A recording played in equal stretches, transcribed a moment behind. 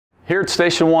Here at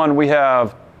Station 1, we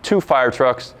have 2 fire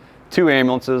trucks, 2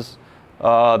 ambulances,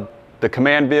 the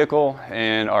command vehicle,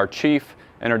 and our chief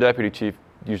and our deputy chief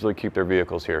usually keep their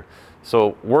vehicles here.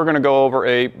 So we're going to go over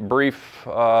a brief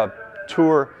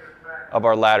tour of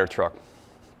our ladder truck.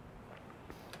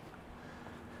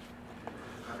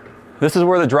 This is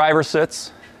where the driver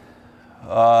sits.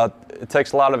 It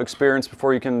takes a lot of experience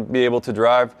before you can be able to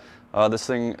drive. This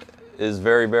thing is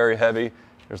very, very heavy.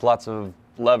 There's lots of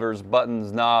levers,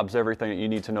 buttons, knobs, everything that you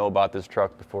need to know about this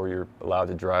truck before you're allowed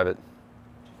to drive it.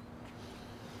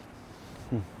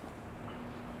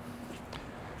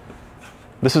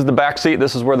 This is the back seat.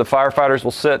 This is where the firefighters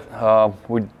will sit.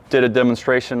 We did a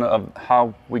demonstration of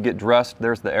how we get dressed.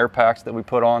 There's the air packs that we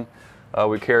put on.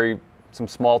 We carry some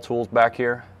small tools back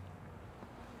here.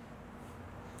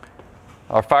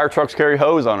 Our fire trucks carry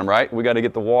hose on them, right? We got to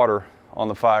get the water on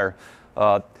the fire.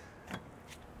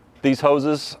 These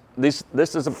hoses, this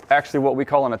is actually what we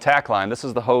call an attack line. This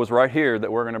is the hose right here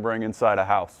that we're going to bring inside a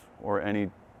house or any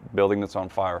building that's on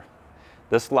fire.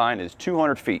 This line is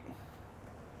 200 feet.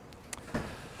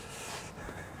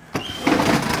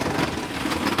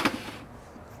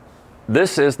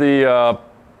 This is the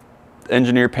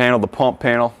engineer panel, the pump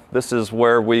panel. This is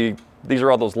where these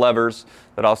are all those levers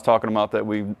that I was talking about that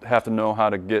we have to know how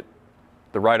to get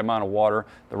the right amount of water,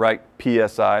 the right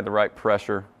PSI, the right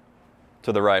pressure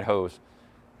to the right hose.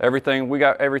 We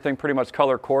got everything pretty much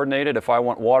color coordinated. If I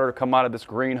want water to come out of this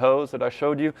green hose that I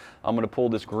showed you, I'm going to pull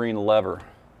this green lever.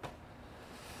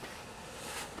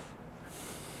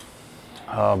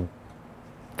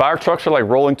 Fire trucks are like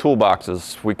rolling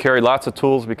toolboxes. We carry lots of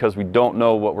tools because we don't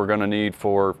know what we're going to need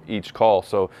for each call.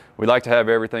 So we like to have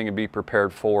everything and be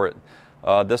prepared for it.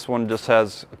 This one just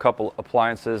has a couple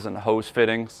appliances and hose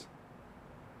fittings.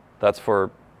 That's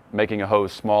for making a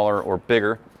hose smaller or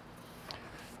bigger.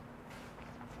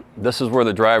 This is where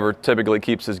the driver typically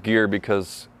keeps his gear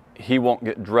because he won't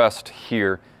get dressed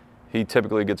here. He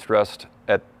typically gets dressed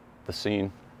at the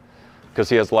scene because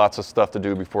he has lots of stuff to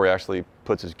do before he actually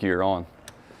puts his gear on.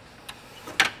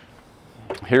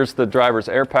 Here's the driver's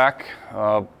air pack.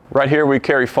 Right here we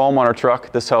carry foam on our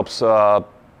truck. This helps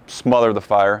smother the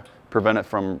fire, prevent it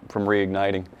from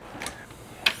reigniting.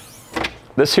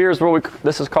 This here is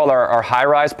this is called our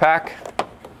high-rise pack.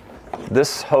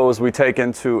 This hose we take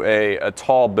into a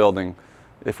tall building.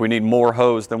 If we need more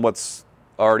hose than what's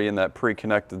already in that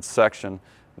pre-connected section,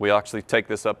 we actually take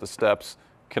this up the steps,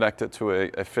 connect it to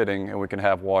a fitting, and we can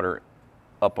have water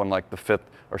up on like the 5th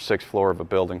or 6th floor of a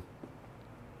building.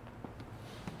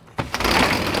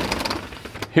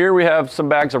 Here we have some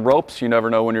bags of ropes. You never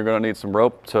know when you're going to need some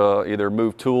rope to either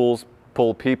move tools,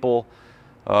 pull people.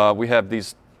 We have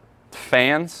these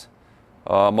fans.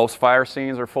 Most fire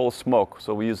scenes are full of smoke,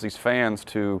 so we use these fans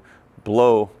to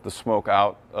blow the smoke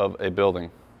out of a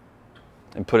building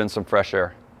and put in some fresh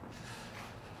air.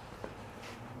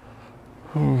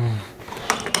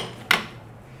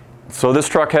 So this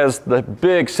truck has the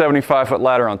big 75-foot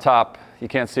ladder on top. You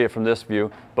can't see it from this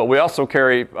view, but we also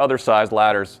carry other size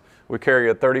ladders. We carry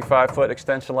a 35-foot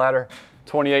extension ladder,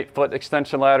 28-foot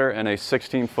extension ladder, and a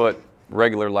 16-foot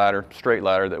regular ladder, straight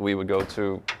ladder that we would go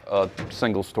to a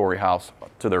single-story house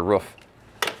to their roof.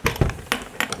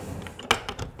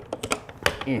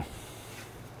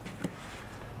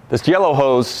 This yellow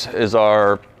hose is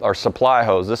our supply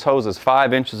hose. This hose is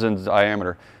 5 inches in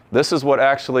diameter. This is what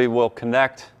actually will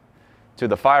connect to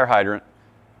the fire hydrant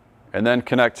and then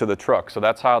connect to the truck. So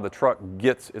that's how the truck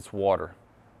gets its water.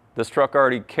 This truck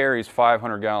already carries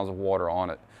 500 gallons of water on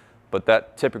it, but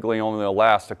that typically only will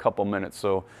last a couple minutes.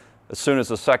 So as soon as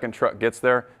the second truck gets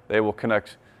there, they will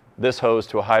connect this hose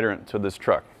to a hydrant to this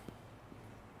truck.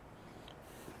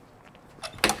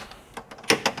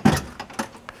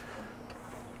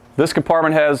 This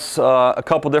compartment has a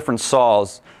couple different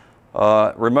saws.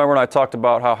 Remember when I talked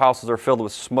about how houses are filled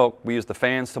with smoke, we use the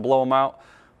fans to blow them out?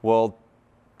 Well,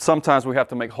 sometimes we have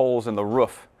to make holes in the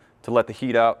roof to let the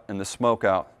heat out and the smoke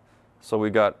out. So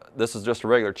this is just a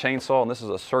regular chainsaw, and this is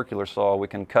a circular saw. We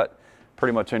can cut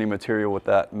pretty much any material with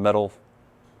that metal.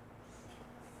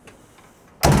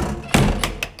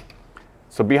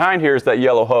 So behind here is that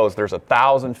yellow hose. There's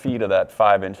 1,000 feet of that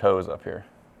 5-inch hose up here.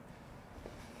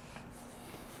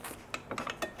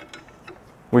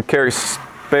 We carry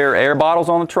spare air bottles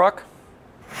on the truck.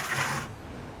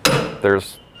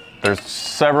 There's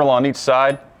several on each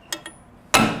side.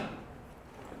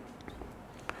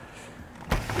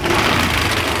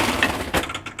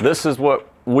 This is what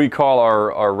we call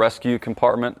our rescue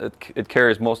compartment. It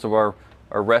carries most of our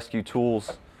rescue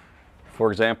tools.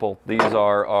 For example, these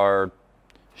are our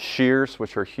shears,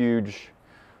 which are huge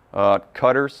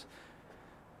cutters.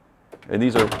 And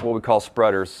these are what we call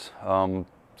spreaders.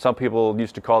 Some people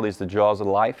used to call these the jaws of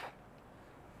life.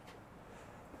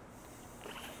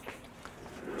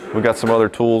 We got some other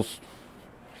tools.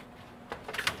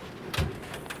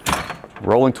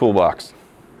 Rolling toolbox.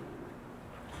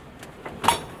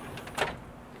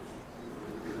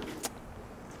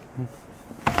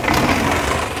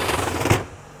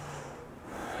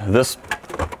 This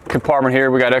compartment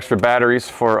here, we got extra batteries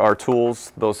for our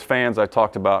tools. Those fans I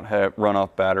talked about have run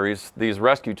off batteries. These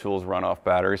rescue tools run off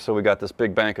batteries, so we got this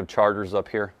big bank of chargers up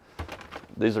here.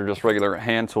 These are just regular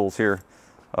hand tools here.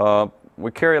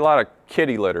 We carry a lot of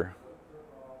kitty litter.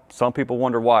 Some people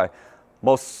wonder why.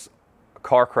 Most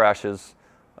car crashes,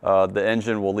 the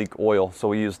engine will leak oil, so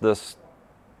we use this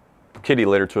kitty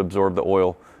litter to absorb the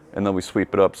oil, and then we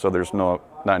sweep it up so there's not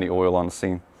any oil on the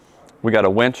scene. We got a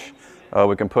winch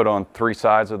we can put on 3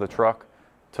 sides of the truck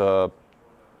to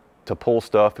pull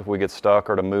stuff if we get stuck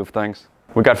or to move things.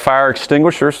 We got fire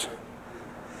extinguishers.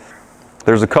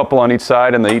 There's a couple on each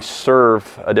side, and they each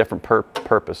serve a different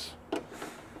purpose.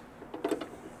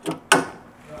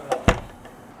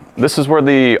 This is where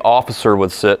the officer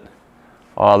would sit.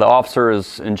 The officer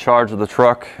is in charge of the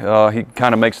truck. He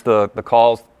kind of makes the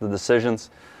calls, the decisions.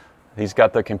 He's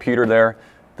got the computer there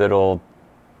that'll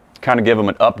kind of give him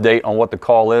an update on what the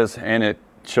call is, and it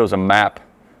shows a map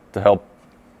to help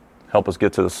us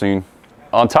get to the scene.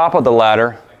 On top of the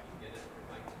ladder,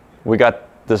 we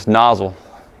got this nozzle.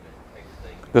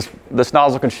 This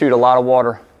nozzle can shoot a lot of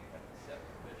water,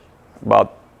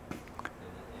 about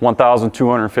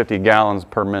 1,250 gallons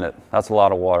per minute. That's a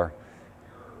lot of water.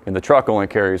 And the truck only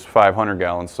carries 500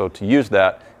 gallons, so to use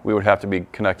that, we would have to be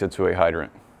connected to a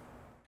hydrant.